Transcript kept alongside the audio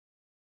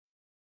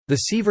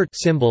The Sievert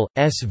symbol,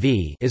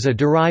 SV, is a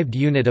derived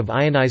unit of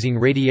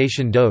ionizing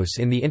radiation dose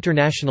in the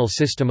International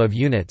System of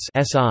Units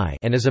 (SI)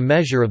 and is a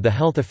measure of the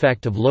health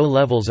effect of low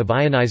levels of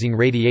ionizing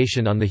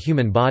radiation on the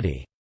human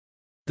body.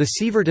 The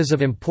Sievert is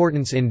of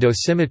importance in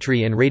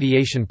dosimetry and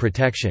radiation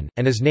protection,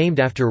 and is named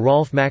after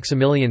Rolf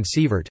Maximilian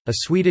Sievert, a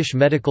Swedish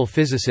medical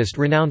physicist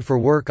renowned for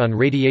work on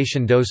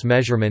radiation dose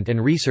measurement and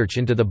research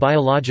into the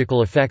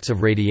biological effects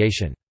of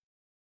radiation.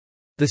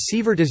 The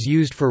Sievert is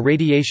used for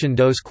radiation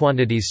dose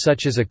quantities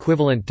such as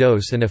equivalent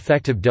dose and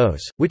effective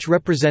dose, which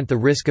represent the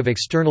risk of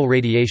external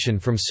radiation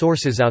from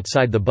sources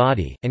outside the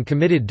body, and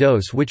committed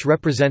dose, which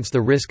represents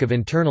the risk of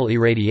internal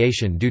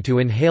irradiation due to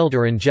inhaled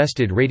or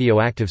ingested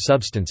radioactive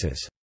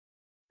substances.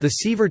 The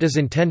Sievert is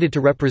intended to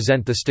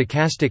represent the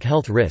stochastic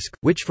health risk,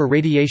 which for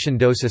radiation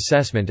dose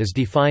assessment is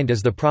defined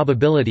as the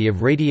probability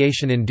of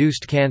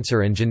radiation-induced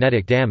cancer and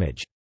genetic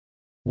damage.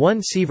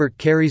 One Sievert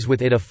carries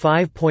with it a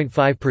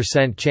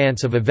 5.5%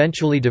 chance of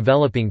eventually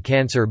developing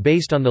cancer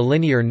based on the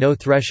linear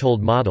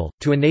no-threshold model.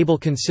 To enable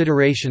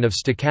consideration of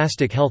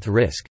stochastic health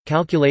risk,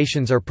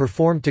 calculations are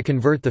performed to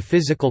convert the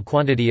physical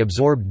quantity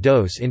absorbed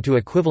dose into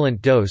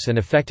equivalent dose and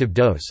effective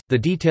dose, the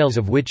details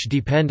of which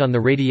depend on the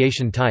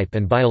radiation type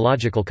and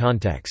biological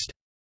context.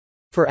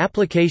 For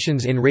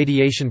applications in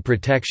radiation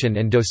protection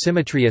and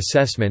dosimetry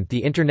assessment,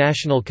 the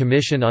International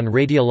Commission on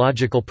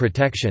Radiological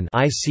Protection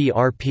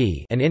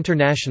 (ICRP) and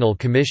International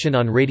Commission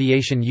on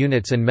Radiation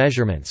Units and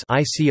Measurements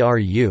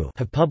 (ICRU)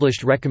 have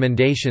published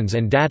recommendations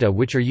and data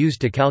which are used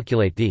to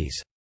calculate these.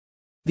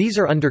 These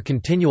are under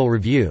continual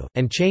review,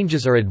 and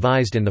changes are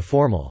advised in the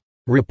formal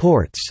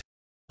reports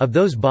of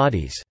those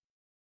bodies.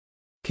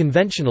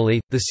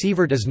 Conventionally, the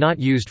Sievert is not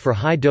used for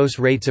high dose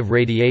rates of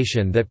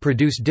radiation that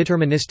produce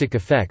deterministic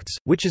effects,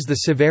 which is the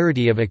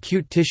severity of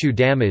acute tissue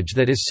damage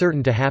that is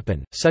certain to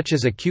happen, such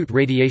as acute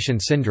radiation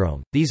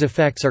syndrome. These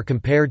effects are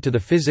compared to the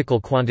physical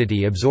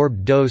quantity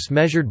absorbed dose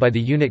measured by the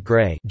unit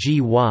Gray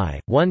 (GY).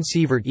 1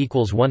 Sievert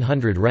equals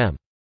 100 rem.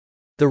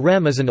 The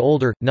rem is an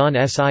older,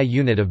 non-SI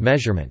unit of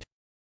measurement.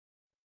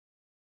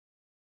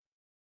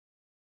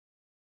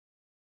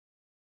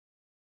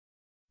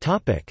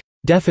 Topic: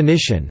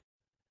 Definition.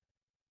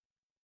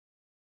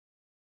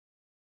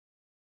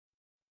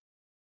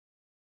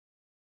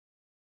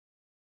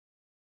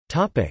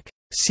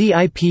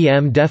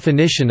 CIPM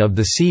definition of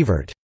the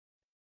Sievert.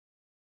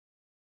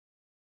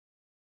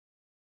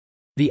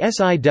 The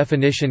SI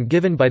definition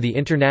given by the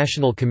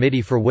International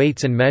Committee for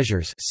Weights and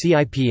Measures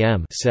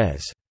 (CIPM)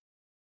 says,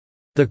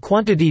 "The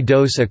quantity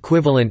dose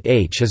equivalent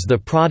H is the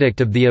product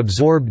of the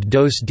absorbed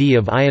dose D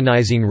of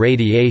ionizing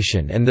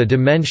radiation and the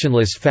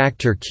dimensionless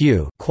factor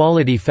Q,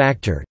 quality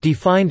factor,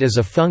 defined as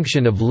a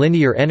function of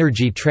linear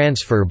energy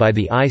transfer by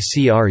the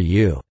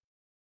ICRU."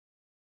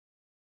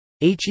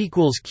 H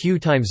equals Q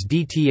times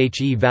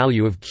dThe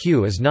value of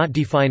Q is not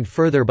defined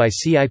further by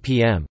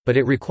CIPM, but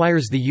it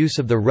requires the use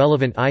of the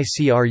relevant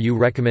ICRU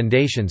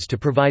recommendations to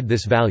provide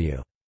this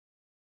value.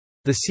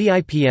 The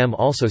CIPM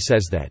also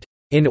says that,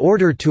 "In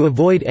order to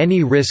avoid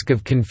any risk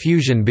of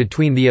confusion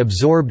between the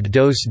absorbed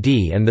dose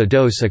D and the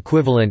dose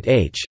equivalent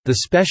H, the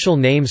special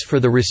names for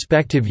the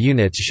respective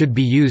units should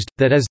be used,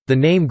 that is, the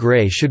name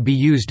Gray should be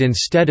used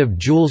instead of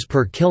joules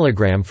per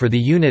kilogram for the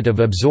unit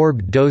of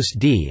absorbed dose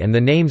D and the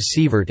name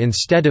Sievert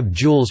instead of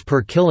joules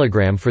per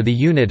kilogram for the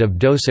unit of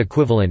dose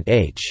equivalent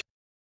H."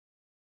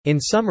 In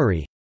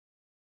summary,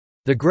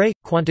 the Gray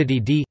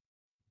quantity D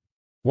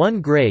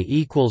 1 Gray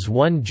equals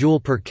 1 joule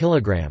per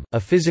kilogram, a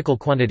physical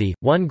quantity.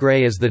 1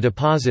 Gray is the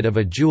deposit of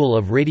a joule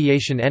of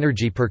radiation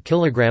energy per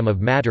kilogram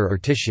of matter or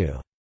tissue.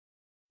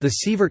 The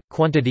Sievert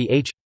quantity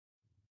H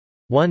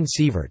 1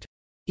 Sievert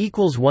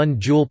equals 1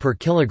 joule per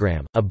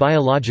kilogram, a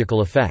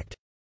biological effect.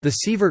 The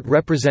Sievert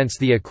represents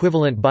the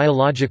equivalent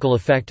biological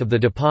effect of the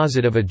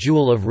deposit of a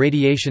joule of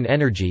radiation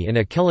energy in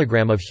a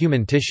kilogram of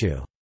human tissue.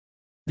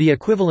 The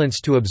equivalence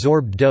to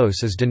absorbed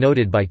dose is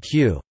denoted by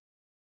Q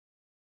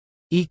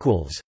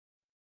equals.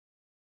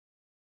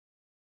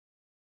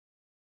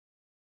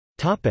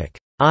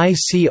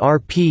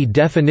 ICRP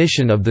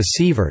definition of the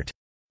Sievert.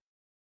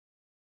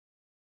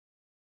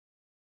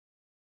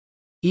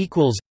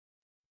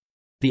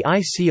 The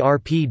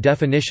ICRP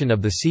definition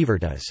of the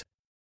Sievert is: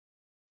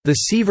 the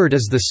Sievert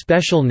is the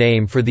special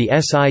name for the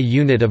SI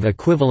unit of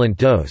equivalent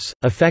dose,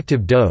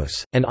 effective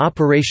dose, and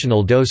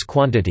operational dose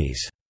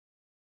quantities.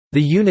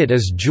 The unit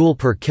is joule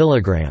per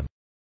kilogram.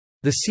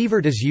 The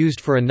Sievert is used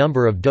for a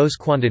number of dose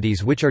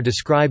quantities which are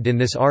described in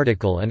this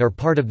article and are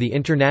part of the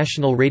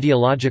International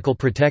Radiological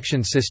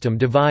Protection System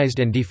devised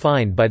and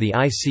defined by the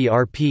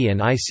ICRP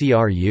and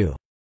ICRU.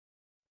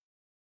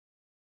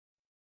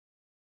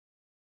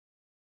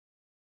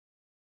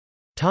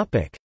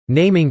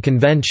 Naming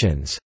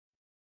conventions.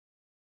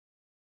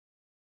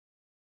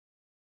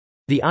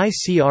 The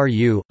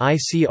ICRU,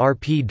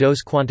 ICRP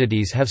dose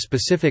quantities have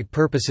specific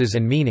purposes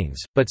and meanings,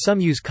 but some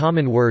use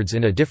common words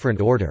in a different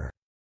order.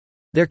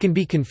 There can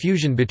be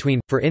confusion between,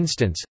 for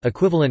instance,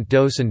 equivalent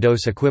dose and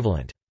dose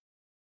equivalent.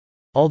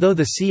 Although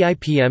the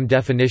CIPM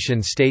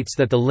definition states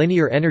that the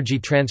linear energy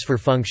transfer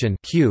function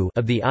Q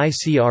of the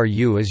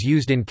ICRU is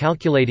used in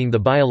calculating the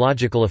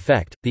biological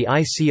effect, the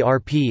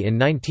ICRP in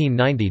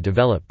 1990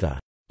 developed the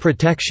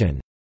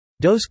protection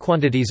dose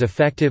quantities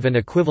effective and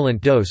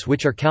equivalent dose,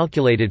 which are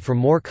calculated from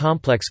more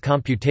complex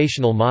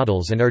computational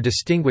models and are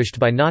distinguished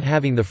by not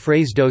having the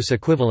phrase dose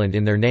equivalent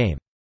in their name.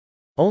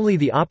 Only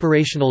the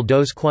operational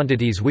dose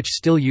quantities which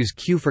still use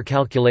Q for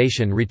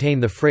calculation retain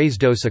the phrase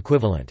dose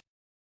equivalent.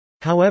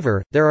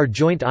 However, there are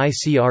joint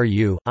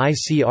ICRU,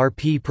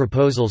 ICRP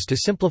proposals to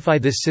simplify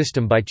this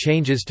system by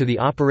changes to the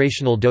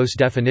operational dose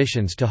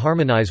definitions to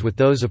harmonize with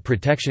those of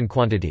protection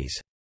quantities.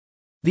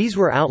 These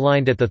were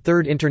outlined at the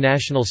Third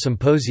International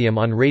Symposium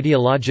on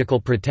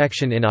Radiological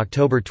Protection in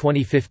October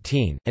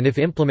 2015, and if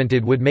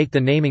implemented would make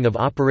the naming of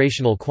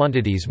operational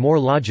quantities more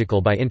logical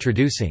by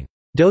introducing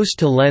dose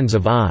to lens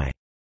of eye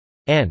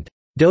and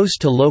dose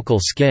to local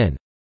skin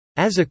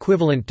as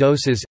equivalent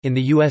doses. In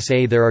the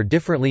USA, there are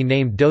differently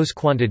named dose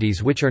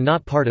quantities which are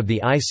not part of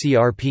the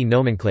ICRP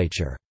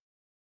nomenclature.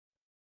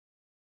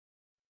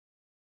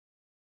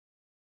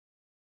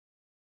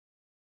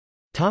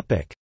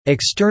 Topic: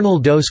 External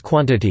dose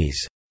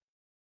quantities.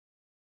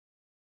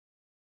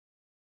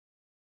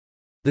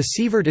 The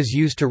sievert is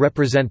used to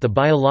represent the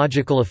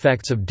biological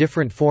effects of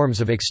different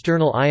forms of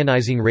external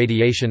ionizing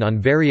radiation on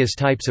various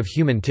types of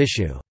human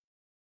tissue.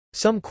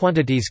 Some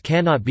quantities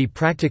cannot be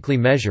practically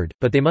measured,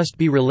 but they must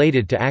be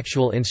related to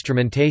actual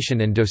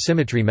instrumentation and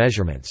dosimetry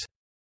measurements.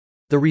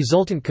 The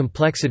resultant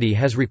complexity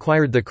has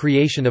required the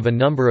creation of a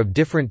number of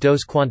different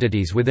dose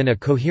quantities within a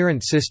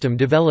coherent system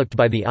developed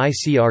by the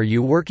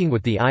ICRU working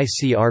with the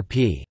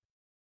ICRP.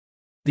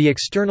 The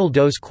external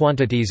dose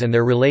quantities and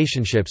their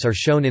relationships are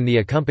shown in the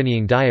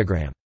accompanying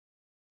diagram.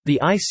 The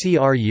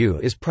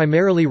ICRU is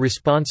primarily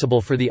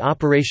responsible for the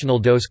operational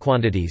dose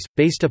quantities,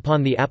 based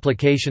upon the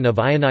application of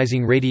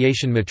ionizing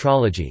radiation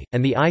metrology,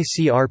 and the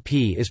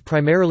ICRP is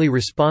primarily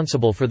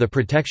responsible for the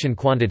protection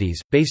quantities,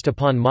 based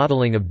upon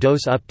modeling of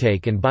dose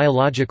uptake and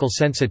biological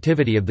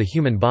sensitivity of the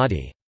human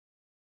body.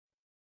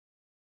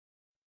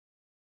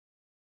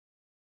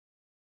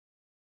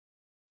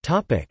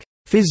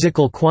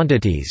 Physical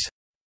quantities.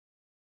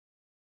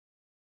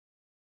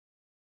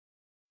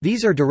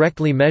 These are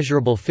directly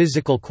measurable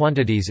physical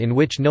quantities in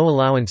which no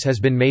allowance has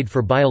been made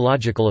for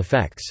biological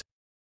effects.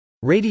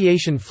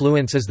 Radiation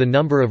fluence is the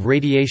number of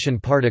radiation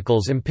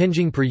particles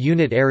impinging per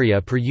unit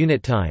area per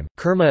unit time,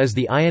 kerma is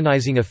the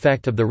ionizing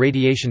effect of the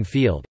radiation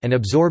field, and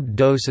absorbed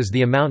dose is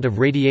the amount of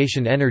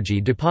radiation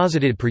energy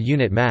deposited per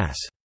unit mass.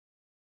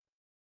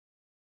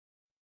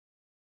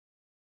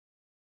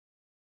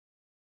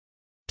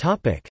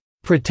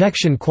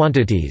 Protection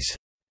quantities.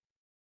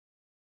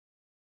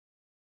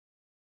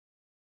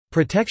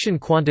 Protection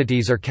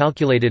quantities are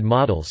calculated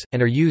models,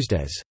 and are used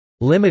as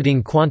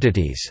limiting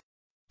quantities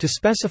to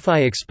specify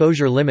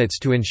exposure limits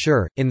to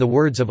ensure, in the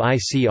words of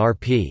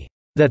ICRP,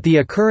 that the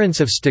occurrence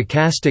of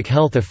stochastic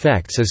health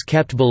effects is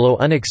kept below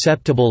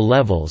unacceptable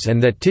levels and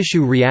that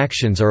tissue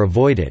reactions are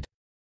avoided.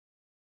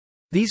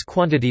 These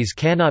quantities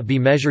cannot be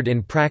measured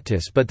in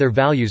practice, but their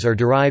values are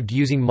derived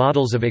using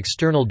models of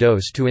external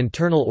dose to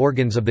internal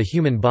organs of the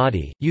human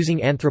body,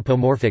 using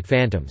anthropomorphic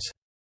phantoms.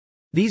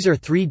 These are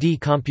 3D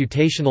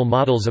computational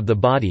models of the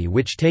body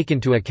which take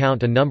into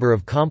account a number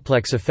of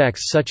complex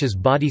effects such as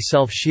body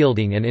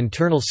self-shielding and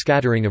internal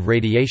scattering of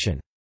radiation.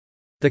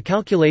 The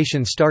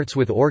calculation starts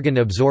with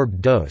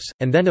organ-absorbed dose,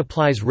 and then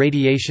applies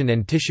radiation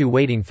and tissue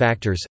weighting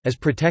factors. As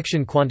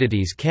protection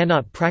quantities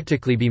cannot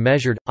practically be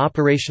measured,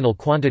 operational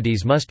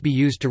quantities must be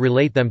used to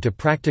relate them to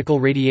practical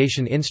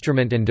radiation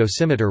instrument and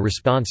dosimeter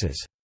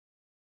responses.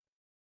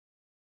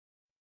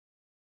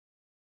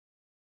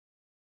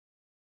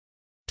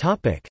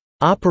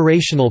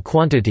 Operational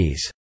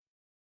quantities.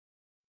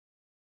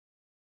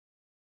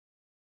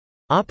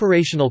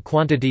 Operational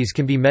quantities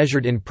can be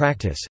measured in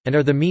practice, and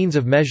are the means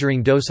of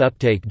measuring dose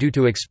uptake due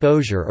to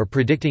exposure or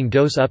predicting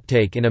dose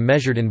uptake in a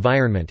measured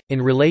environment,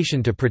 in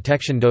relation to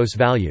protection dose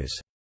values.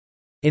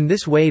 In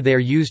this way they are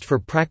used for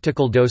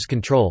practical dose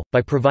control,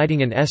 by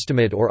providing an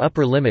estimate or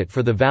upper limit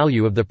for the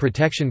value of the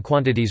protection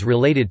quantities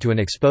related to an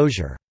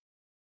exposure.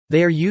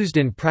 They are used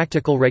in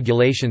practical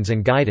regulations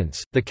and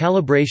guidance. The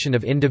calibration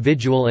of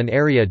individual and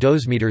area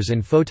dosimeters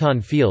in photon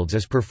fields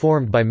is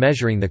performed by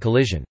measuring the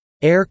collision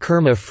air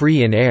kerma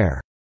free in air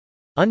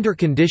under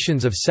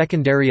conditions of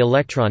secondary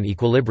electron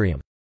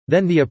equilibrium.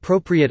 Then the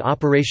appropriate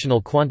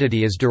operational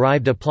quantity is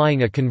derived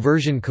applying a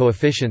conversion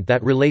coefficient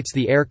that relates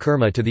the air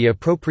kerma to the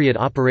appropriate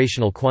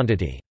operational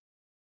quantity.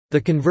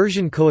 The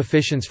conversion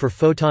coefficients for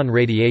photon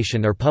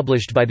radiation are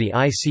published by the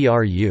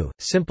ICRU.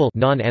 Simple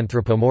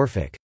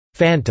non-anthropomorphic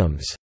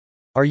phantoms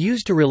are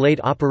used to relate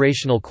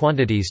operational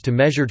quantities to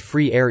measured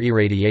free air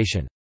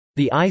irradiation.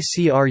 The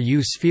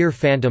ICRU sphere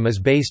phantom is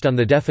based on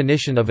the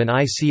definition of an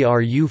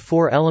ICRU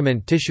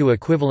 4-element tissue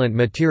equivalent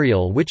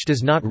material which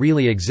does not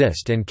really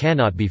exist and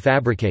cannot be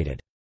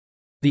fabricated.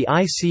 The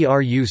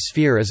ICRU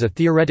sphere is a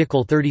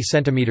theoretical 30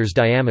 cm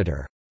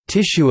diameter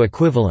tissue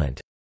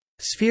equivalent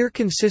Sphere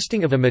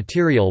consisting of a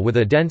material with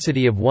a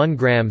density of 1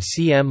 gram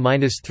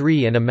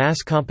cm-3 and a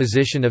mass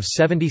composition of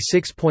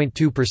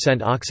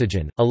 76.2%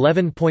 oxygen,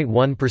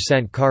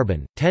 11.1%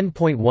 carbon,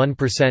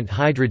 10.1%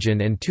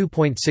 hydrogen and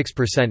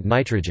 2.6%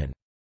 nitrogen.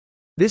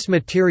 This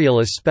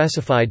material is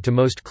specified to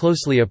most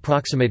closely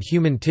approximate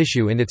human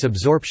tissue in its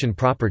absorption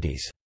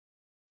properties.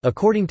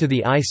 According to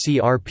the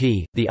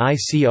ICRP, the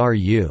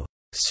ICRU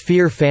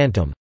sphere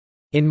phantom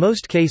in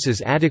most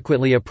cases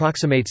adequately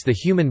approximates the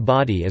human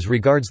body as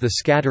regards the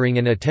scattering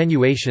and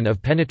attenuation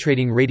of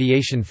penetrating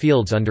radiation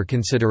fields under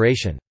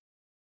consideration.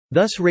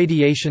 Thus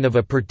radiation of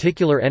a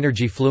particular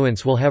energy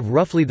fluence will have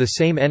roughly the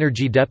same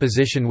energy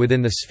deposition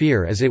within the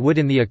sphere as it would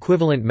in the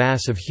equivalent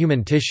mass of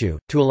human tissue.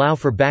 To allow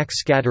for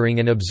backscattering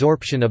and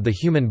absorption of the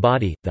human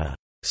body, the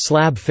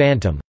slab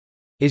phantom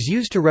is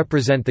used to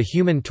represent the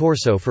human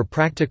torso for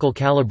practical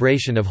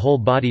calibration of whole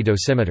body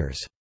dosimeters.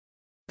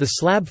 The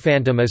slab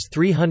phantom is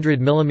 300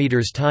 mm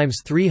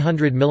x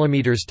 300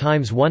 mm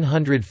x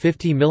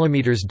 150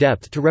 mm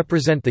depth to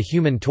represent the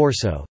human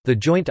torso. The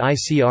joint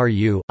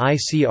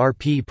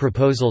ICRU-ICRP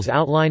proposals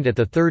outlined at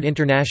the Third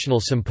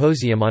International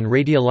Symposium on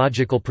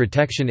Radiological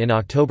Protection in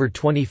October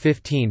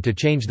 2015 to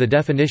change the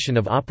definition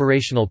of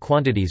operational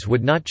quantities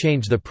would not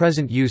change the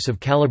present use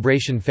of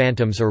calibration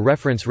phantoms or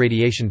reference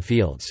radiation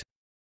fields.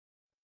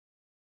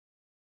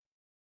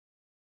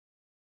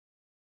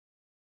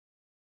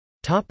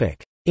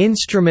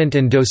 Instrument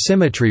and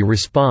dosimetry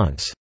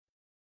response.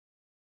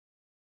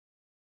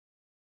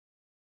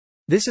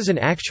 This is an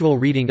actual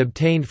reading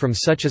obtained from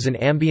such as an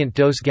ambient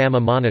dose gamma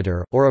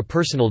monitor, or a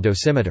personal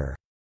dosimeter.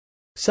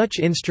 Such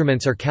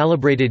instruments are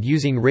calibrated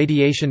using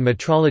radiation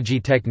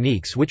metrology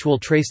techniques which will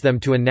trace them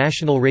to a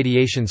national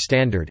radiation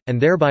standard,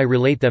 and thereby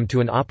relate them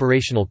to an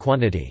operational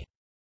quantity.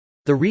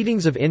 The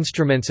readings of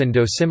instruments and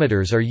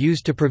dosimeters are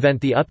used to prevent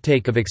the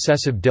uptake of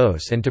excessive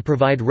dose and to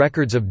provide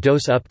records of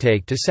dose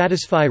uptake to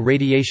satisfy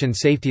radiation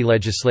safety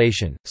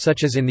legislation,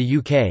 such as in the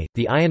UK,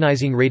 the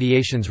Ionizing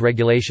Radiations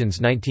Regulations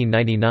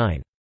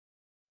 1999.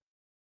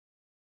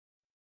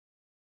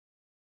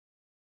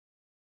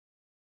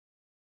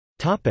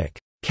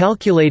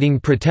 Calculating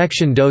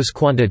protection dose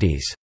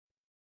quantities.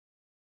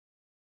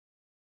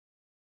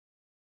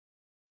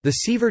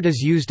 The sievert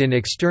is used in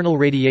external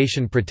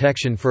radiation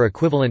protection for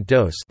equivalent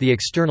dose, the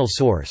external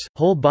source,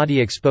 whole body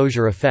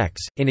exposure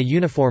effects, in a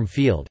uniform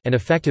field, and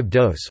effective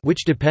dose,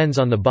 which depends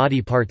on the body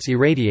parts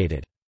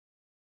irradiated.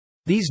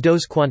 These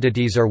dose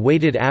quantities are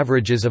weighted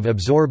averages of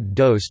absorbed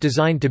dose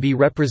designed to be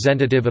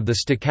representative of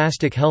the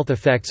stochastic health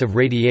effects of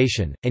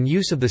radiation, and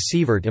use of the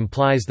sievert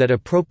implies that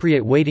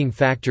appropriate weighting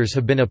factors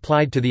have been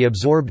applied to the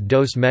absorbed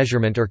dose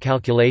measurement or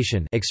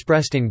calculation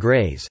expressed in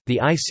grays. The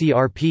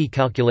ICRP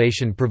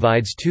calculation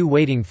provides two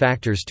weighting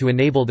factors to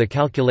enable the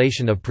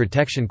calculation of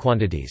protection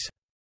quantities.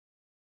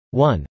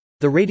 1.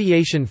 The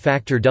radiation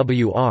factor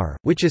WR,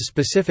 which is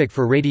specific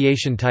for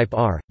radiation type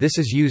R, this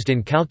is used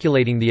in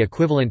calculating the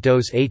equivalent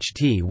dose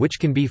HT, which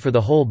can be for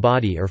the whole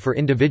body or for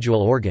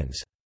individual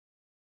organs.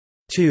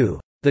 2.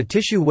 The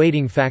tissue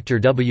weighting factor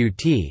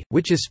WT,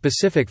 which is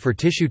specific for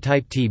tissue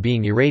type T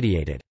being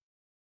irradiated.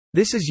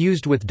 This is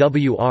used with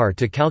WR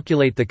to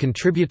calculate the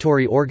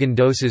contributory organ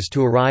doses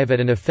to arrive at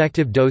an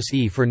effective dose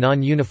E for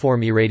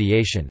non-uniform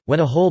irradiation. When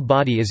a whole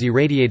body is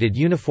irradiated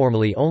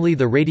uniformly, only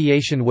the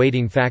radiation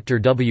weighting factor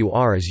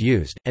WR is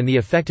used, and the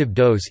effective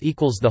dose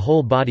equals the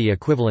whole body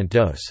equivalent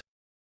dose.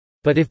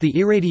 But if the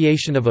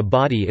irradiation of a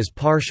body is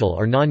partial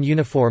or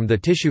non-uniform, the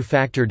tissue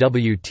factor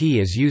WT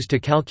is used to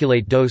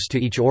calculate dose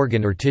to each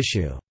organ or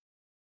tissue.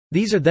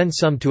 These are then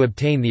summed to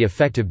obtain the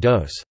effective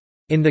dose.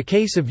 In the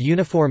case of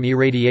uniform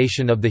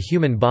irradiation of the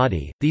human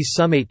body, these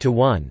summate to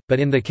 1, but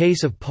in the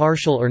case of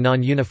partial or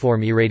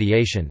non-uniform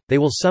irradiation, they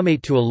will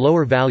summate to a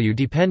lower value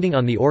depending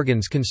on the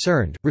organs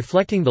concerned,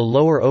 reflecting the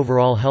lower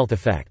overall health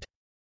effect.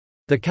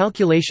 The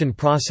calculation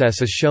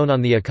process is shown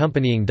on the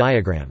accompanying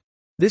diagram.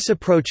 This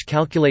approach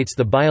calculates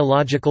the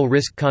biological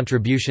risk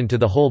contribution to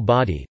the whole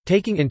body,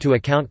 taking into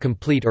account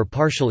complete or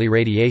partial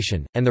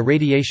irradiation, and the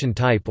radiation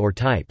type or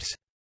types.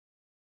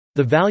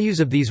 The values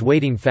of these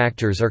weighting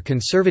factors are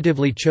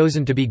conservatively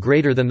chosen to be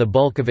greater than the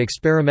bulk of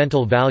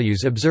experimental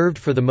values observed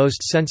for the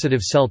most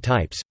sensitive cell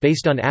types,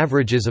 based on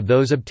averages of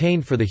those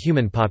obtained for the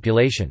human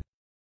population.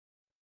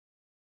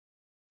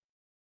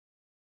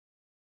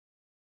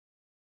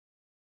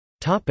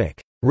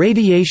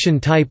 Radiation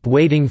type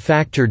weighting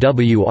factor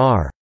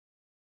WR.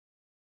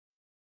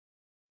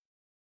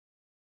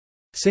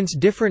 Since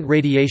different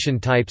radiation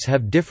types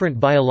have different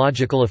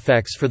biological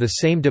effects for the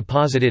same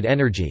deposited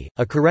energy,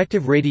 a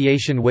corrective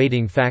radiation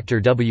weighting factor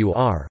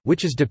WR,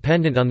 which is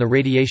dependent on the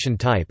radiation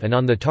type and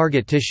on the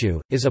target tissue,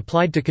 is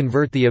applied to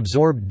convert the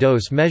absorbed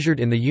dose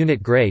measured in the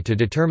unit Gray to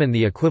determine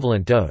the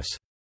equivalent dose.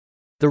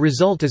 The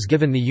result is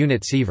given the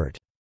unit sievert.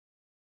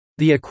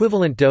 The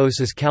equivalent dose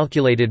is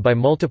calculated by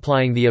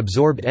multiplying the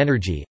absorbed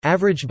energy,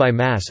 averaged by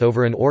mass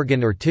over an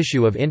organ or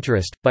tissue of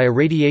interest, by a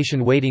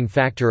radiation weighting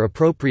factor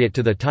appropriate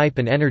to the type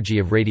and energy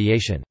of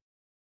radiation.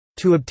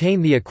 To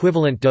obtain the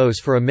equivalent dose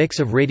for a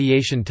mix of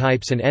radiation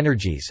types and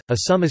energies, a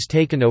sum is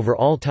taken over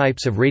all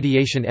types of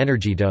radiation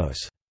energy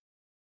dose.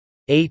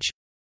 H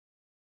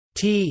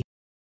T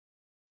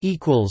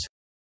equals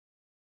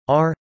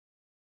R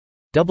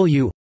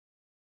W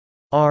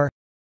R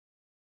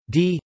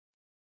D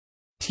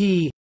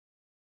T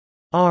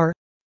R.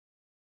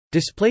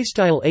 Display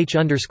style H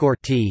underscore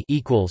T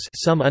equals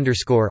sum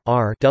underscore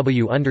R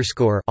W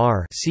underscore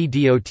R C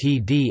dot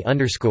D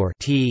underscore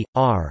T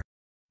R,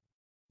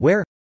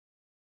 where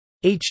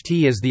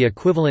HT is the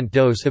equivalent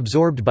dose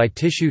absorbed by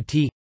tissue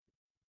T,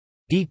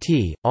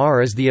 dt,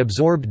 R is the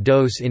absorbed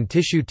dose in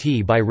tissue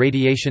T by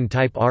radiation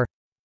type R,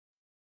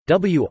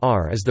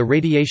 WR is the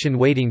radiation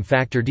weighting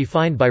factor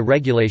defined by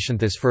regulation.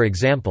 Thus, for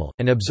example,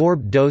 an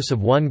absorbed dose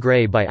of 1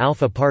 Gray by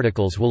alpha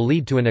particles will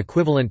lead to an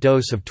equivalent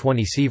dose of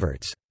 20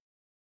 Sieverts.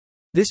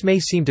 This may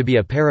seem to be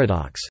a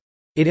paradox.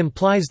 It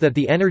implies that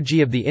the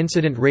energy of the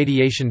incident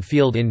radiation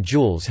field in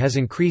joules has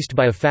increased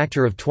by a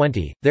factor of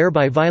 20,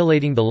 thereby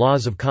violating the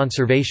laws of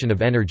conservation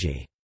of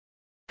energy.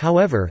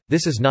 However,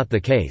 this is not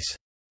the case.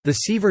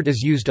 The Sievert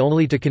is used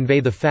only to convey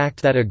the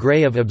fact that a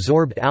Gray of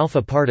absorbed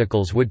alpha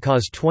particles would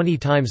cause 20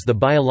 times the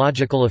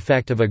biological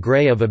effect of a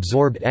Gray of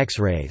absorbed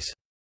X-rays.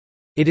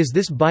 It is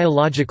this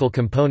biological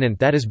component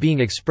that is being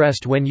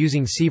expressed when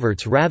using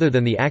Sieverts rather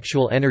than the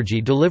actual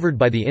energy delivered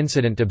by the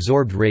incident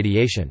absorbed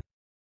radiation.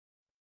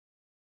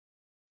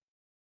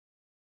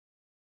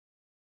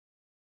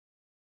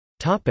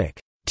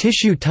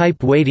 Tissue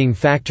type weighting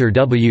factor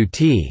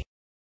WT.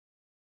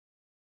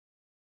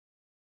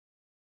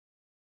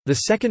 The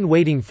second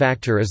weighting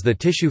factor is the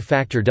tissue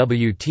factor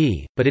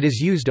WT, but it is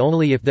used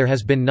only if there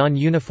has been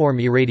non-uniform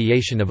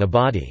irradiation of a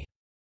body.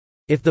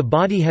 If the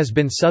body has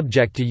been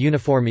subject to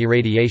uniform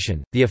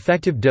irradiation, the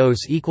effective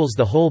dose equals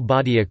the whole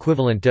body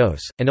equivalent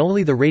dose, and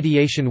only the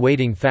radiation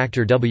weighting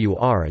factor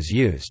WR is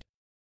used.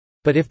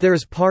 But if there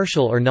is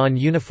partial or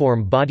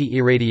non-uniform body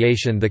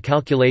irradiation, the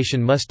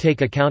calculation must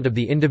take account of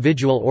the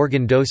individual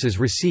organ doses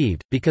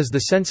received, because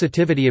the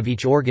sensitivity of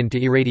each organ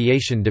to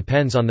irradiation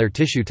depends on their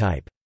tissue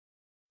type.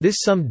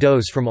 This summed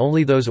dose from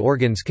only those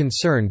organs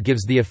concerned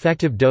gives the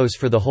effective dose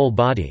for the whole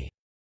body.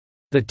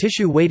 The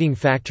tissue weighting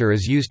factor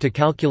is used to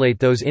calculate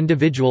those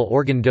individual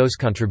organ dose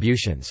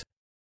contributions.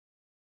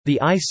 The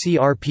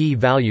ICRP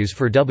values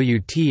for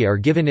WT are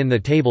given in the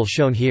table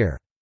shown here.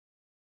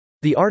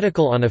 The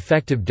article on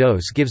effective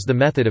dose gives the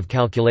method of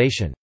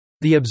calculation.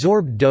 The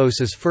absorbed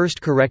dose is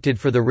first corrected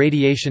for the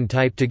radiation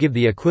type to give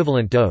the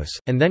equivalent dose,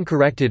 and then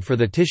corrected for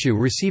the tissue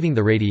receiving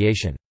the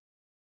radiation.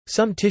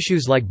 Some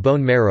tissues like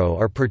bone marrow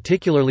are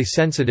particularly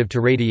sensitive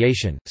to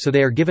radiation, so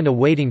they are given a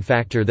weighting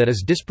factor that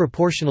is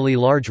disproportionately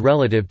large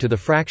relative to the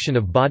fraction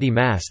of body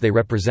mass they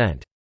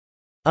represent.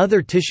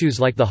 Other tissues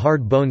like the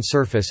hard bone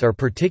surface are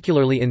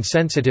particularly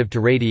insensitive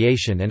to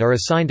radiation and are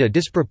assigned a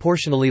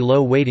disproportionately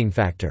low weighting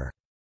factor.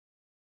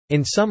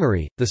 In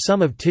summary, the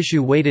sum of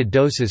tissue-weighted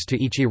doses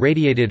to each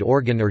irradiated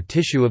organ or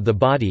tissue of the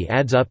body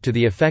adds up to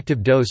the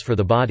effective dose for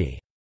the body.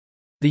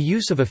 The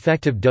use of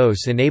effective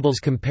dose enables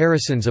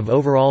comparisons of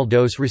overall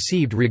dose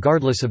received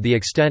regardless of the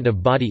extent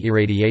of body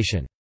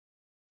irradiation.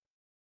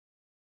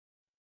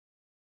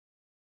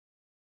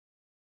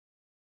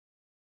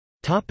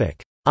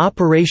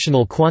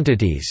 Operational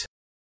quantities.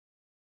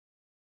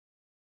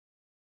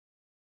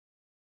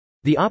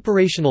 The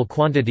operational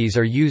quantities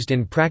are used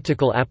in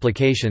practical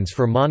applications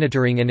for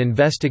monitoring and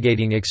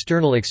investigating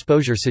external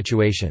exposure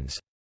situations.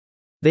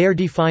 They are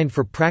defined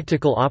for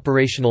practical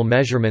operational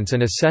measurements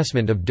and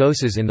assessment of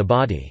doses in the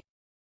body.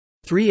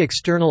 3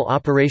 external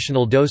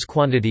operational dose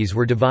quantities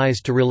were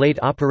devised to relate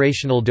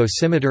operational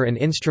dosimeter and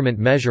instrument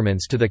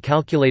measurements to the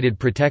calculated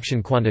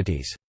protection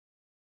quantities.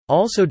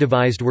 Also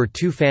devised were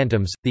 2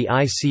 phantoms, the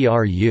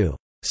ICRU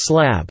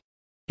slab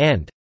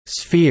and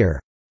sphere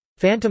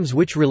phantoms,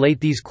 which relate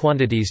these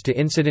quantities to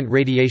incident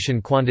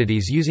radiation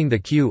quantities using the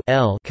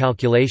Q-L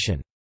calculation.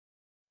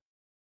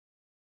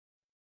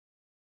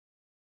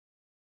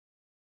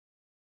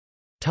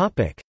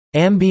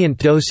 Ambient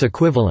dose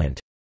equivalent.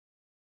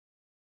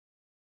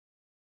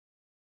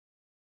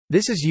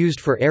 This is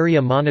used for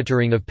area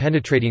monitoring of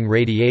penetrating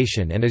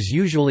radiation and is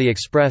usually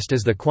expressed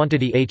as the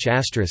quantity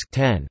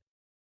H*10.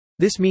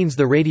 This means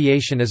the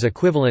radiation is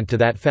equivalent to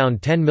that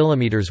found 10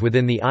 mm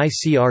within the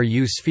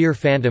ICRU sphere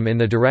phantom in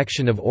the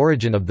direction of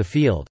origin of the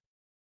field.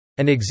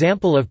 An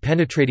example of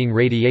penetrating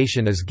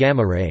radiation is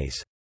gamma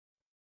rays.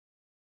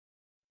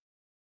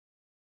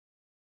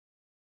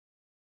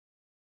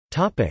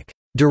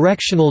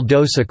 Directional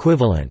dose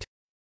equivalent.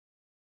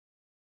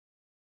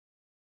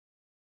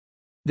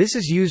 This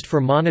is used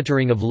for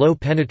monitoring of low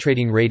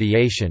penetrating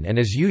radiation and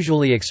is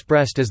usually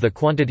expressed as the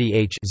quantity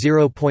H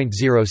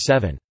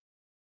 0.07.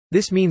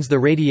 This means the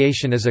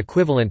radiation is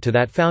equivalent to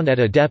that found at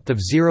a depth of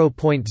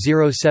 0.07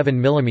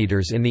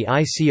 mm in the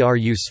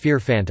ICRU sphere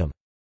phantom.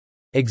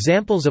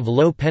 Examples of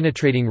low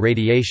penetrating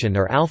radiation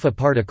are alpha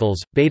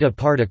particles, beta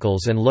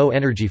particles and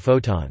low-energy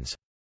photons.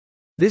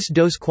 This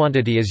dose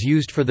quantity is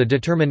used for the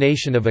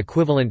determination of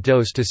equivalent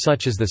dose to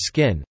such as the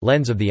skin,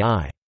 lens of the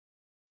eye.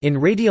 In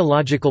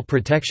radiological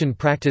protection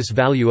practice,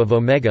 value of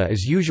omega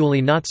is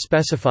usually not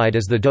specified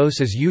as the dose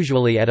is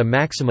usually at a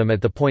maximum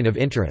at the point of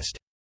interest.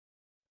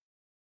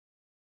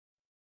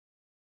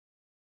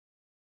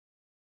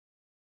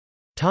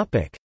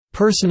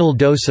 Personal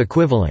dose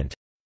equivalent.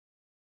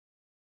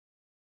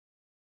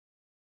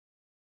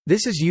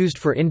 This is used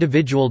for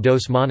individual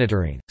dose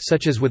monitoring,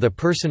 such as with a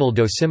personal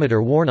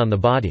dosimeter worn on the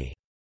body.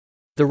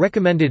 The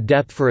recommended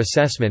depth for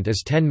assessment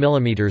is 10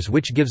 mm,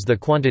 which gives the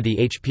quantity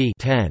HP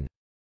 10.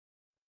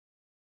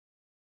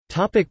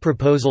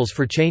 Proposals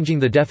for changing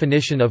the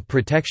definition of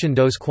protection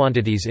dose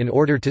quantities in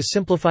order to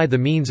simplify the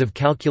means of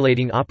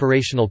calculating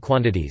operational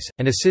quantities,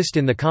 and assist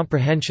in the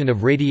comprehension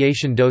of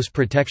radiation dose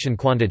protection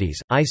quantities.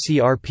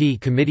 ICRP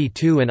Committee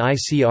 2 and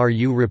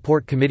ICRU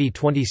Report Committee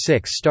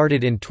 26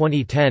 started in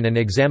 2010 an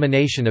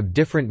examination of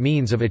different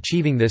means of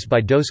achieving this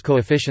by dose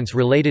coefficients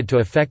related to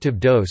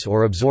effective dose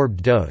or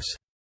absorbed dose.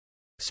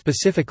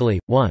 Specifically,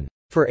 1.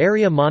 For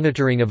area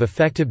monitoring of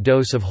effective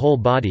dose of whole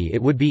body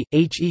it would be,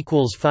 H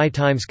equals phi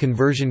times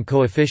conversion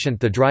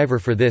coefficient. The driver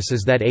for this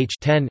is that H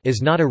 10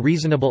 is not a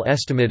reasonable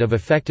estimate of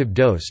effective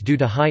dose due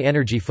to high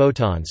energy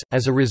photons,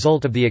 as a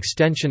result of the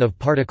extension of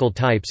particle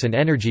types and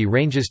energy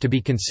ranges to be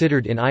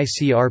considered in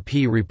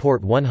ICRP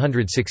Report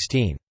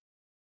 116.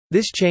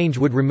 This change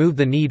would remove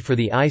the need for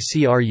the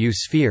ICRU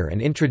sphere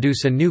and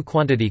introduce a new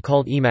quantity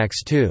called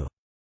Emax2.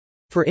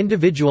 For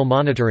individual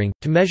monitoring,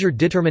 to measure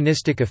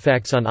deterministic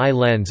effects on eye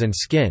lens and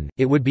skin,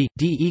 it would be,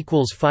 D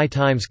equals phi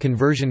times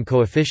conversion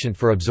coefficient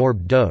for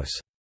absorbed dose.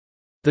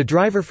 The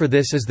driver for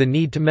this is the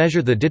need to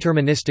measure the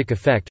deterministic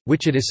effect,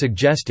 which it is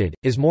suggested,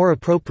 is more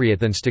appropriate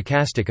than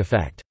stochastic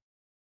effect.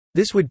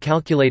 This would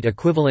calculate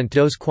equivalent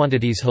dose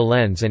quantities H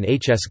lens and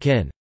H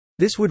skin.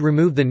 This would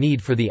remove the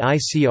need for the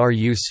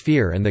ICRU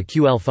sphere and the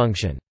QL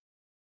function.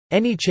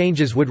 Any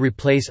changes would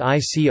replace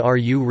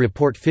ICRU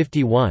Report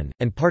 51,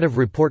 and part of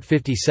Report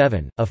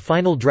 57. A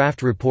final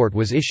draft report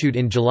was issued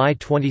in July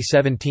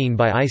 2017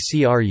 by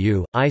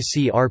ICRU,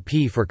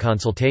 ICRP for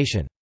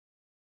consultation.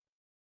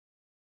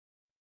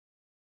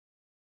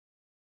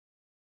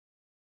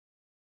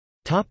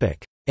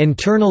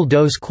 Internal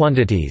dose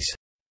quantities.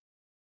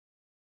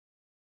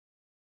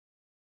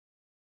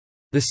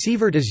 The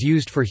Sievert is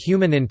used for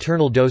human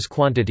internal dose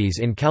quantities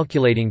in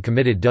calculating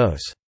committed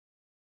dose.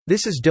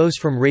 This is dose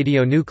from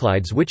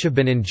radionuclides which have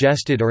been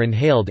ingested or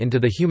inhaled into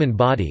the human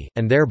body,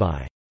 and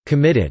thereby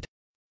committed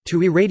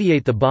to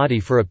irradiate the body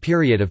for a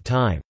period of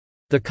time.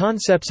 The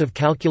concepts of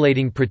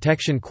calculating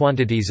protection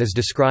quantities as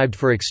described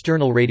for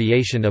external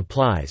radiation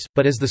applies,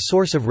 but as the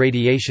source of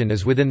radiation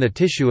is within the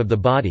tissue of the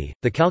body,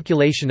 the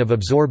calculation of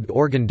absorbed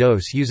organ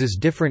dose uses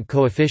different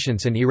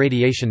coefficients and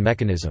irradiation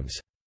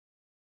mechanisms.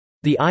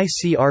 The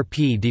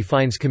ICRP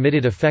defines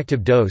committed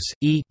effective dose,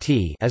 ET,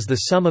 as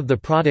the sum of the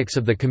products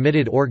of the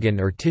committed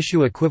organ or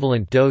tissue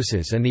equivalent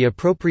doses and the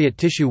appropriate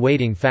tissue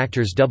weighting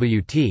factors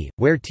WT,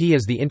 where T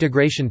is the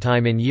integration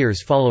time in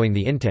years following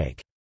the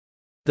intake.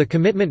 The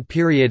commitment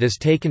period is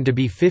taken to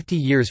be 50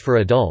 years for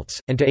adults,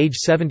 and to age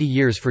 70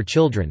 years for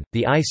children.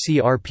 The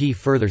ICRP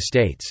further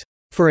states,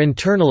 for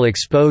internal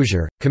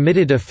exposure,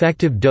 committed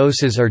effective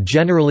doses are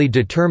generally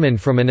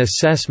determined from an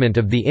assessment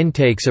of the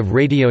intakes of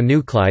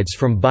radionuclides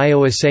from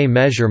bioassay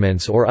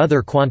measurements or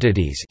other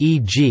quantities,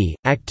 e.g.,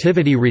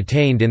 activity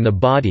retained in the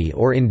body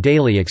or in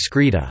daily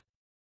excreta.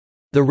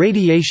 The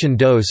radiation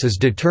dose is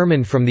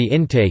determined from the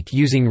intake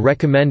using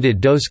recommended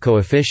dose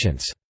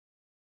coefficients.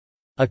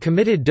 A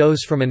committed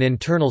dose from an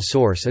internal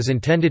source is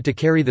intended to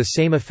carry the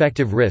same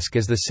effective risk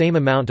as the same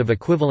amount of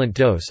equivalent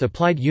dose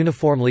applied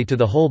uniformly to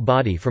the whole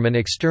body from an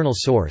external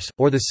source,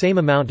 or the same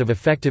amount of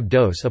effective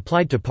dose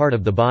applied to part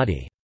of the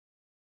body.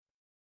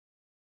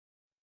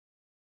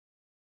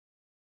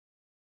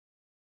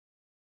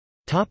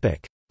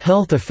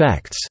 Health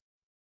effects.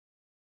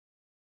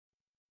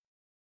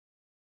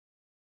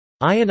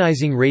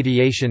 Ionizing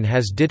radiation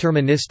has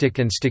deterministic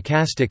and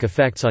stochastic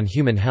effects on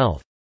human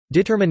health.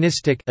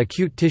 Deterministic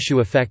acute tissue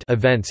effect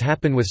events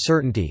happen with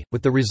certainty,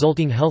 with the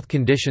resulting health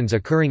conditions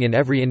occurring in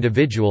every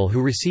individual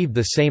who received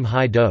the same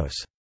high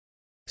dose.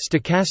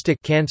 Stochastic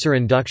cancer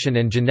induction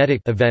and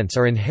genetic events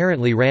are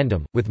inherently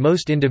random, with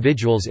most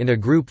individuals in a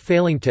group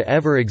failing to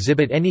ever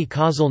exhibit any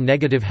causal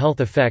negative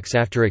health effects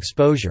after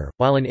exposure,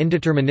 while an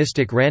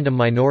indeterministic random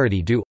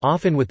minority do,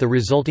 often with the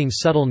resulting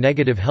subtle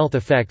negative health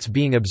effects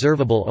being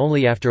observable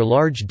only after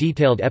large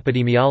detailed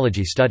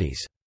epidemiology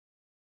studies.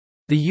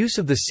 The use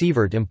of the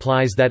Sievert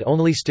implies that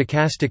only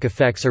stochastic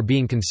effects are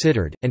being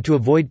considered, and to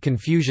avoid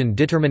confusion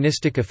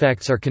deterministic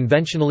effects are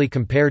conventionally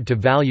compared to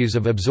values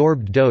of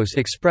absorbed dose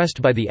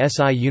expressed by the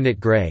SI unit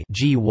Gray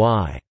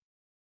 (GY).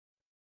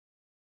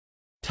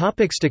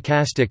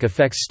 Stochastic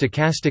effects.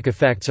 Stochastic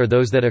effects are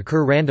those that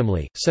occur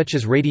randomly, such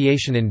as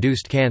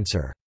radiation-induced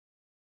cancer.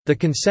 The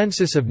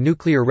consensus of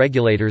nuclear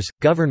regulators,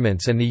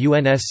 governments and the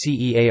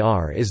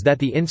UNSCEAR is that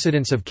the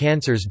incidence of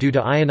cancers due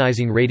to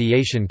ionizing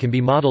radiation can be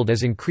modeled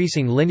as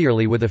increasing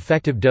linearly with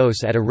effective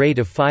dose at a rate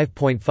of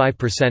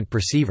 5.5% per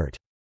sievert.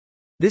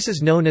 This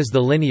is known as the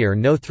linear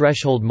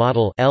no-threshold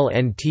model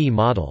 (LNT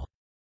model).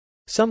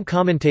 Some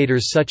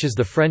commentators such as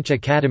the French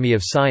Academy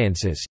of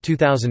Sciences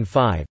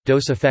 2005,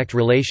 Dose-effect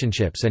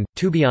relationships and,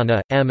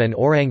 Tubiana, M. and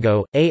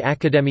Orango, A.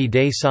 Académie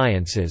des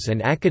Sciences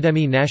and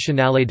Académie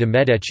Nationale de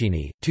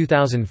Médecine,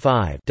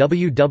 2005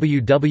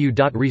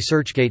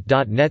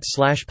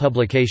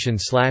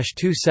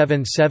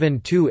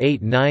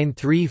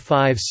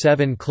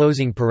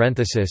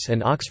 www.researchgate.net/publication/277289357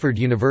 and Oxford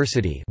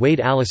University Wade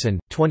Allison,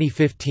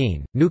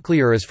 2015,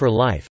 Nuclear is for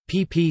Life,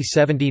 pp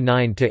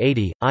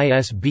 79–80,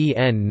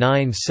 ISBN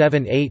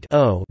 978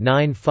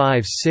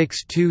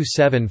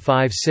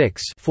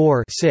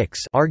 0-9562756-4-6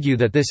 argue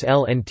that this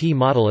L&T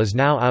model is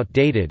now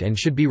outdated and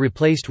should be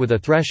replaced with a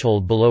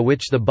threshold below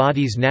which the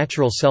body's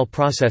natural cell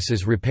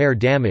processes repair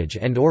damage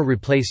and/or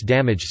replace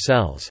damaged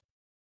cells.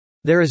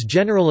 There is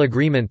general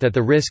agreement that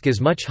the risk is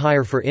much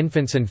higher for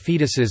infants and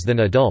fetuses than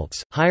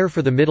adults, higher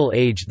for the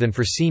middle-aged than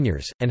for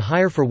seniors, and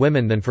higher for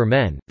women than for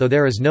men, though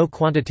there is no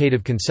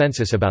quantitative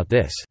consensus about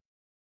this.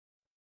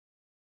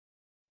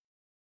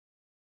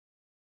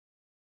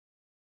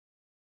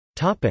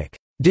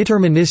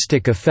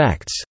 Deterministic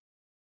effects.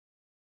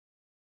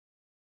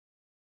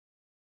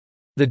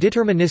 The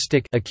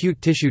deterministic acute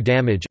tissue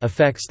damage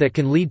effects that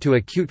can lead to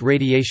acute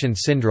radiation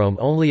syndrome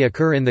only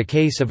occur in the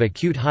case of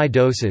acute high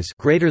doses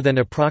greater than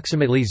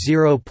approximately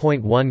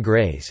 0.1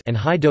 grays and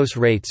high dose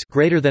rates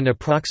greater than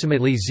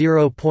approximately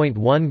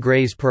 0.1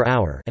 grays per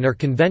hour and are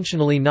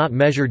conventionally not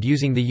measured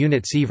using the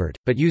unit Sievert,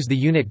 but use the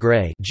unit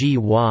Gray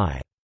 (GY).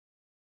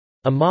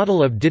 A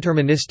model of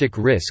deterministic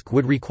risk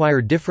would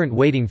require different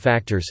weighting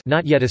factors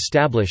not yet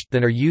established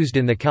than are used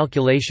in the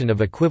calculation of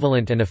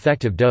equivalent and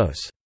effective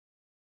dose.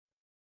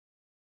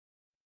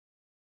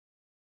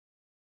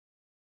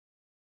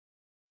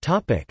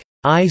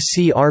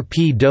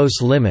 ICRP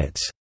dose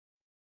limits.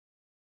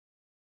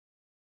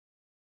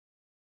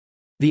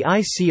 The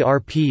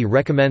ICRP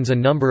recommends a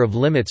number of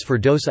limits for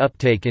dose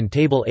uptake in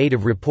Table 8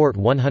 of Report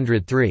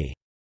 103.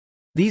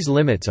 These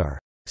limits are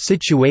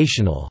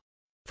situational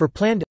for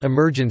planned,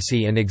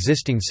 emergency and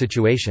existing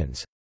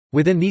situations.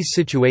 Within these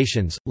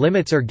situations,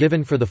 limits are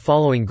given for the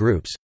following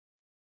groups: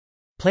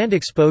 planned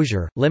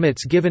exposure,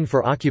 limits given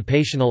for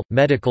occupational,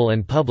 medical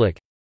and public;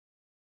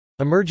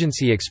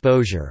 emergency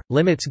exposure,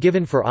 limits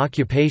given for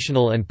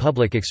occupational and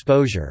public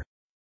exposure;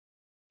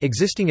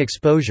 existing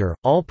exposure,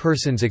 all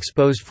persons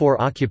exposed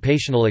for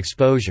occupational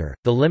exposure,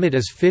 the limit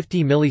is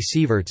 50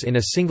 millisieverts in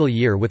a single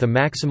year with a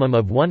maximum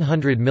of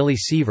 100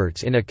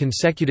 millisieverts in a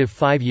consecutive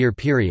 5-year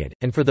period,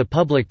 and for the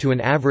public to an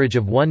average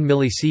of 1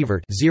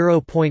 millisievert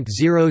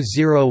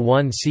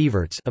 (0.001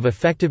 sieverts) of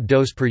effective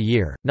dose per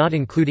year, not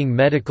including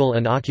medical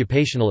and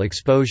occupational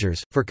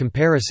exposures. For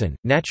comparison,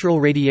 natural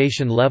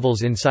radiation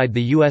levels inside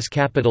the U.S.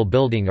 Capitol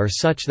building are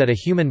such that a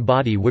human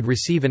body would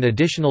receive an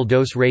additional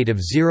dose rate of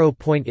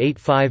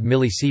 0.85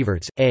 millisieverts,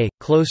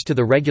 close to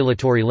the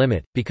regulatory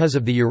limit, because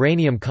of the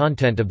uranium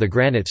content of the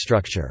granite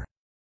structure.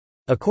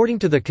 According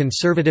to the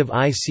conservative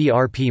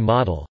ICRP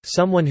model,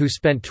 someone who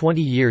spent 20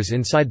 years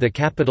inside the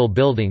Capitol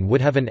building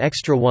would have an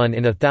extra 1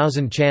 in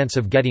 1,000 chance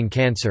of getting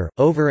cancer,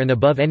 over and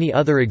above any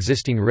other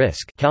existing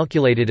risk,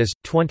 calculated as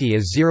 20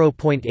 as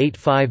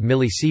 0.85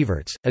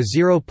 millisieverts, a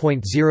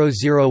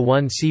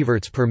 0.001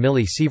 sieverts per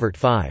millisievert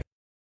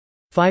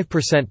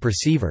 5% per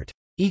sievert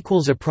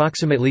equals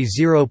approximately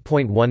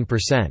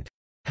 0.1%.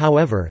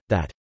 However,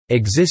 that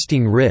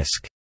existing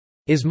risk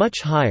is much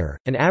higher.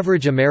 An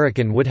average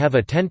American would have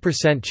a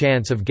 10%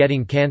 chance of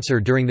getting cancer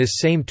during this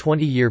same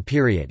 20-year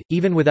period,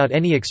 even without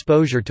any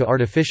exposure to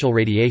artificial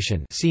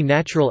radiation. See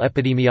Natural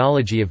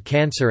Epidemiology of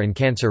Cancer and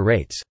Cancer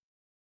Rates.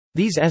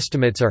 These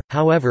estimates are,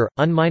 however,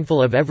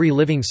 unmindful of every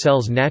living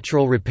cell's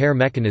natural repair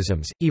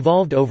mechanisms,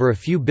 evolved over a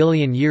few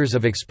billion years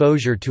of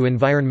exposure to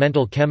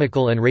environmental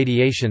chemical and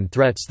radiation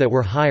threats that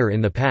were higher in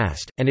the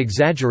past, and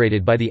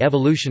exaggerated by the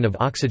evolution of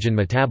oxygen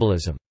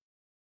metabolism.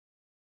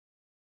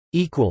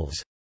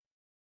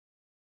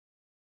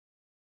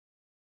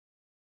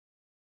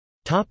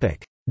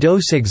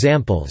 Dose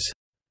examples.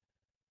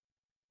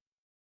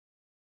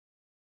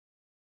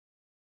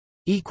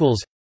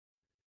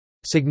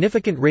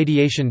 Significant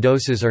radiation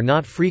doses are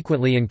not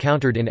frequently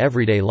encountered in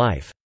everyday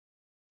life.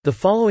 The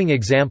following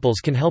examples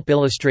can help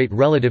illustrate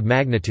relative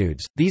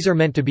magnitudes. These are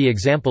meant to be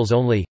examples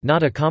only,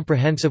 not a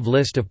comprehensive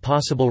list of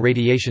possible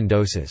radiation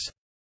doses.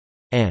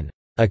 An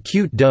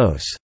acute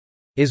dose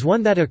is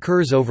one that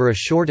occurs over a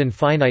short and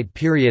finite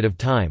period of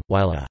time,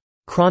 while a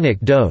chronic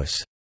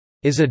dose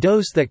is a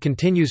dose that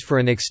continues for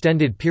an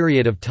extended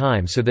period of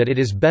time so that it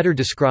is better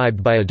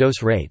described by a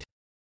dose rate.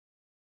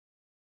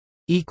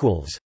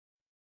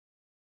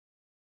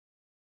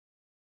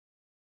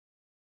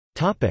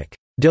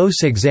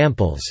 Dose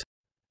examples.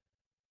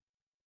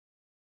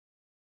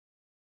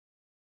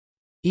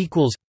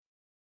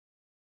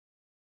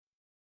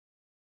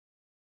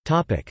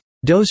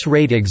 Dose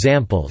rate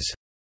examples.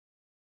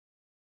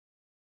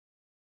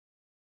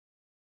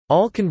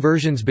 All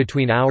conversions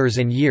between hours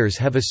and years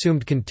have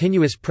assumed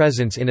continuous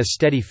presence in a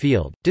steady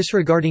field,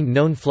 disregarding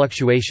known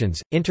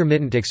fluctuations,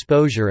 intermittent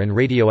exposure and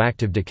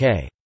radioactive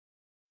decay.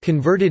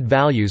 Converted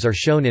values are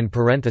shown in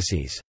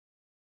parentheses.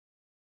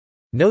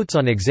 Notes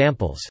on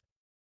examples.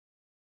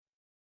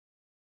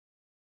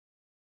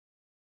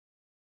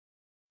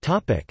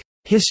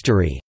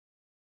 History.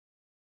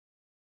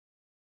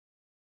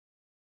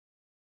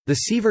 The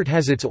sievert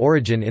has its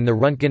origin in the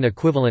Röntgen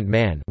equivalent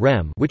man,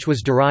 which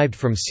was derived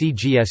from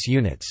CGS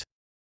units.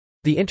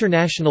 The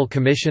International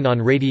Commission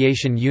on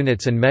Radiation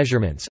Units and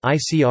Measurements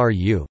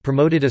 (ICRU)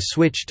 promoted a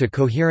switch to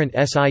coherent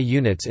SI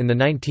units in the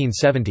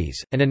 1970s,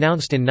 and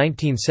announced in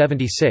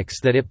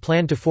 1976 that it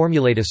planned to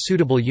formulate a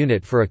suitable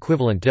unit for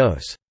equivalent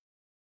dose.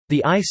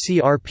 The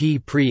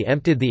ICRP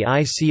pre-empted the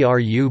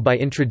ICRU by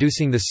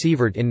introducing the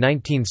sievert in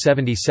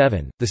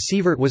 1977. The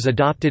sievert was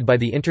adopted by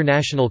the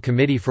International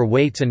Committee for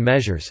Weights and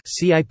Measures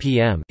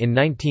 (CIPM) in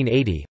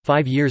 1980,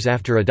 5 years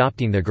after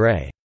adopting the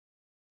Gray.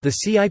 The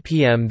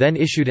CIPM then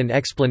issued an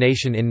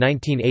explanation in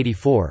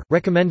 1984,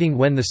 recommending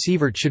when the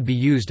sievert should be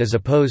used as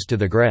opposed to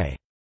the Gray.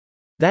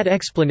 That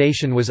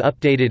explanation was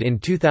updated in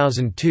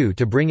 2002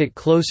 to bring it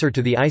closer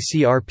to the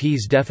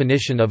ICRP's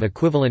definition of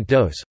equivalent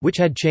dose, which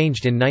had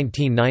changed in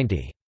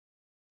 1990.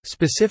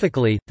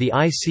 Specifically, the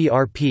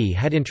ICRP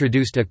had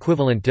introduced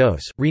equivalent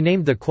dose,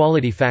 renamed the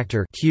quality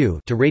factor Q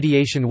to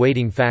radiation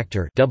weighting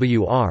factor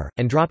WR,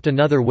 and dropped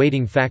another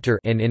weighting factor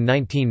N in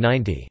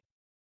 1990.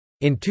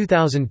 In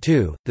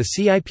 2002, the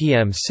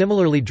CIPM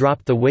similarly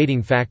dropped the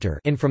weighting factor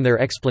N from their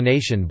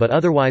explanation but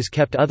otherwise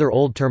kept other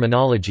old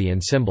terminology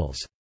and symbols.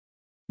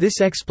 This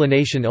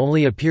explanation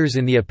only appears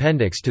in the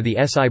appendix to the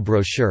SI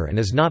brochure and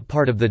is not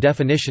part of the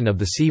definition of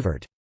the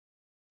sievert.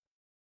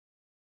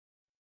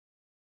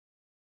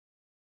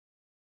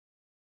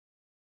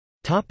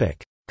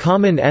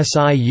 Common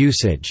SI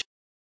usage.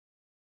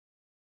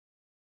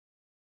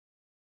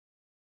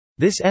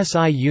 This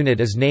SI unit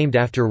is named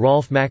after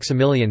Rolf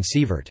Maximilian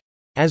Sievert.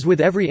 As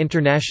with every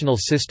international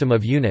system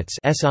of units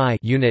SI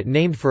unit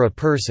named for a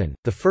person,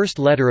 the first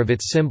letter of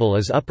its symbol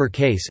is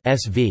uppercase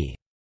SV.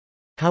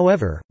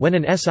 However, when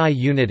an SI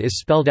unit is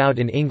spelled out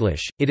in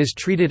English, it is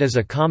treated as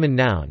a common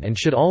noun and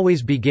should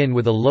always begin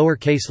with a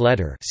lowercase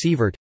letter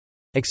Sievert,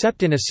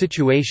 except in a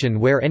situation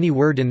where any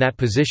word in that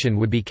position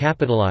would be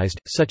capitalized,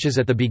 such as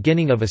at the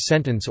beginning of a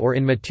sentence or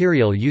in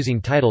material using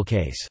title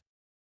case.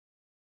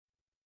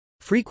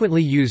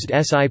 Frequently used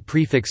SI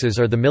prefixes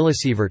are the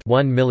millisievert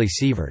 1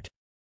 millisievert.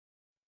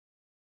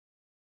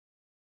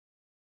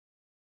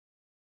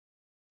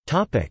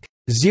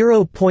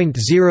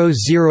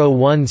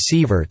 0.001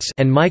 sieverts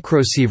and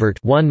microsievert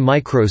 1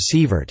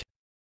 microsievert.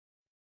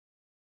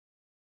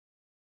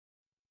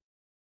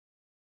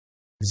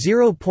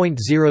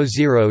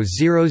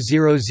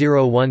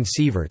 0.000001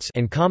 sieverts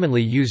and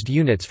commonly used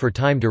units for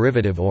time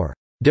derivative or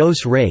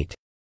dose rate.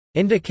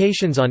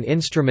 Indications on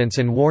instruments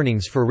and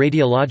warnings for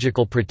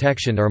radiological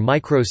protection are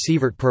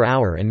microsievert per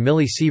hour and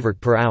millisievert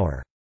per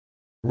hour.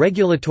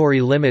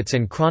 Regulatory limits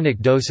and chronic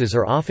doses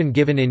are often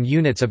given in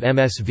units of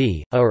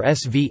MSV, or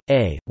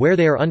SV/A, where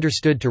they are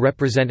understood to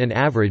represent an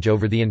average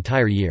over the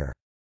entire year.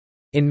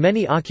 In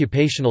many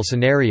occupational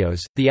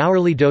scenarios, the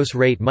hourly dose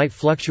rate might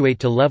fluctuate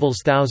to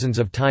levels thousands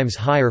of times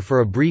higher for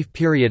a brief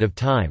period of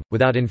time,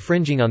 without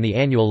infringing on the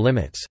annual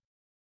limits.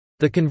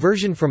 The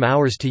conversion from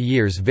hours to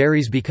years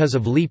varies because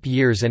of leap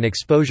years and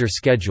exposure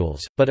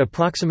schedules, but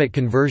approximate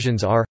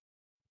conversions are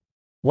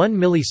 1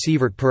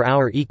 millisievert per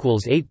hour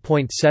equals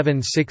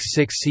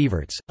 8.766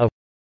 sieverts, a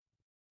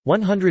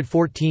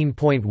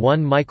 114.1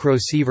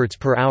 microsieverts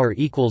per hour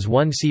equals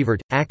 1 sievert.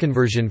 A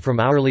conversion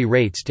from hourly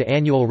rates to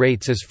annual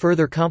rates is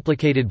further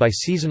complicated by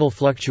seasonal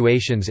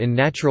fluctuations in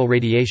natural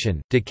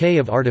radiation, decay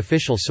of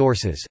artificial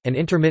sources, and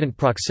intermittent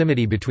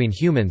proximity between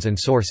humans and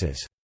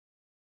sources.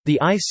 The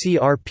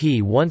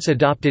ICRP once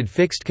adopted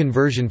fixed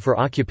conversion for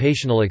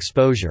occupational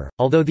exposure,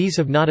 although these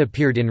have not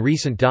appeared in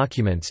recent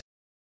documents.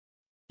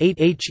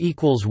 8H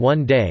equals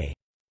 1 day,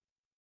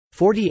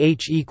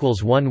 40H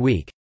equals 1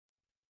 week,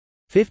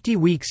 50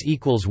 weeks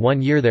equals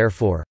 1 year.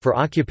 Therefore, for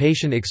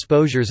occupation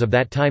exposures of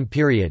that time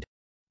period,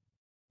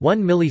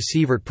 1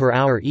 millisievert per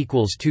hour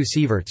equals 2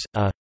 sieverts,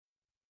 a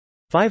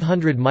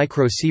 500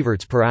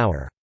 microsieverts per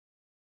hour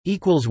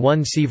equals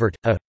 1 sievert,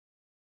 a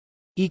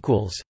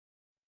equals.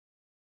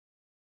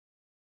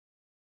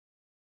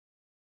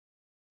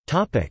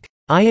 Topic: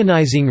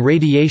 Ionizing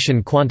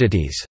radiation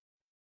quantities.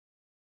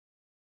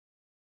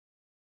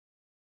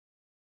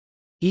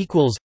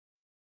 Equals.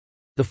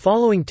 The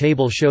following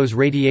table shows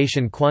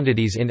radiation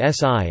quantities in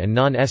SI and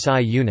non-SI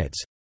units.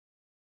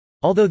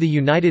 Although the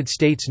United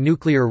States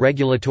Nuclear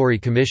Regulatory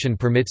Commission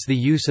permits the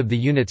use of the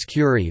units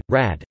Curie,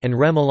 rad, and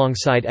rem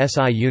alongside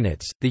SI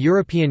units, the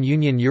European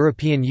Union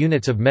European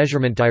Units of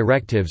Measurement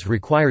directives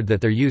required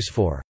that their use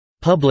for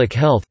public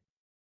health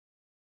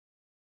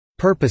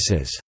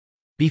purposes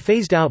be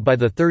phased out by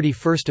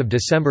 31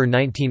 December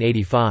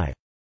 1985.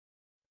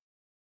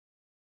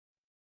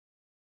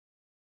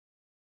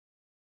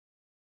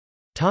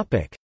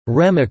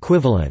 Rem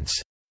equivalents.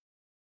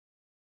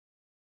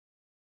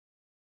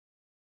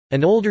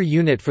 An older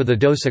unit for the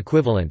dose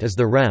equivalent is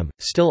the rem,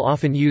 still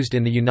often used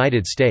in the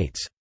United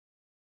States.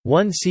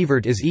 1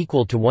 sievert is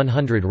equal to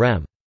 100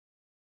 rem.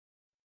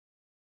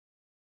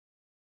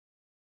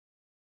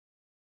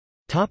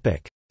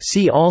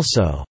 See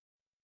also: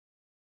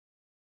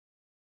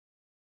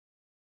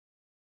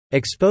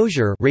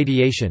 exposure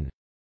radiation,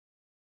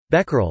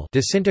 Becquerel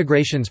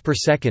disintegrations per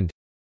second.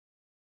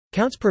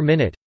 Counts per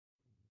minute.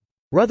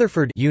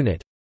 Rutherford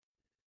unit.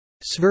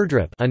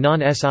 Sverdrup, a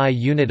non-SI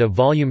unit of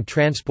volume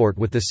transport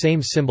with the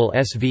same symbol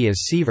SV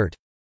as Sievert.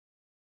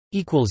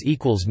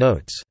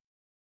 Notes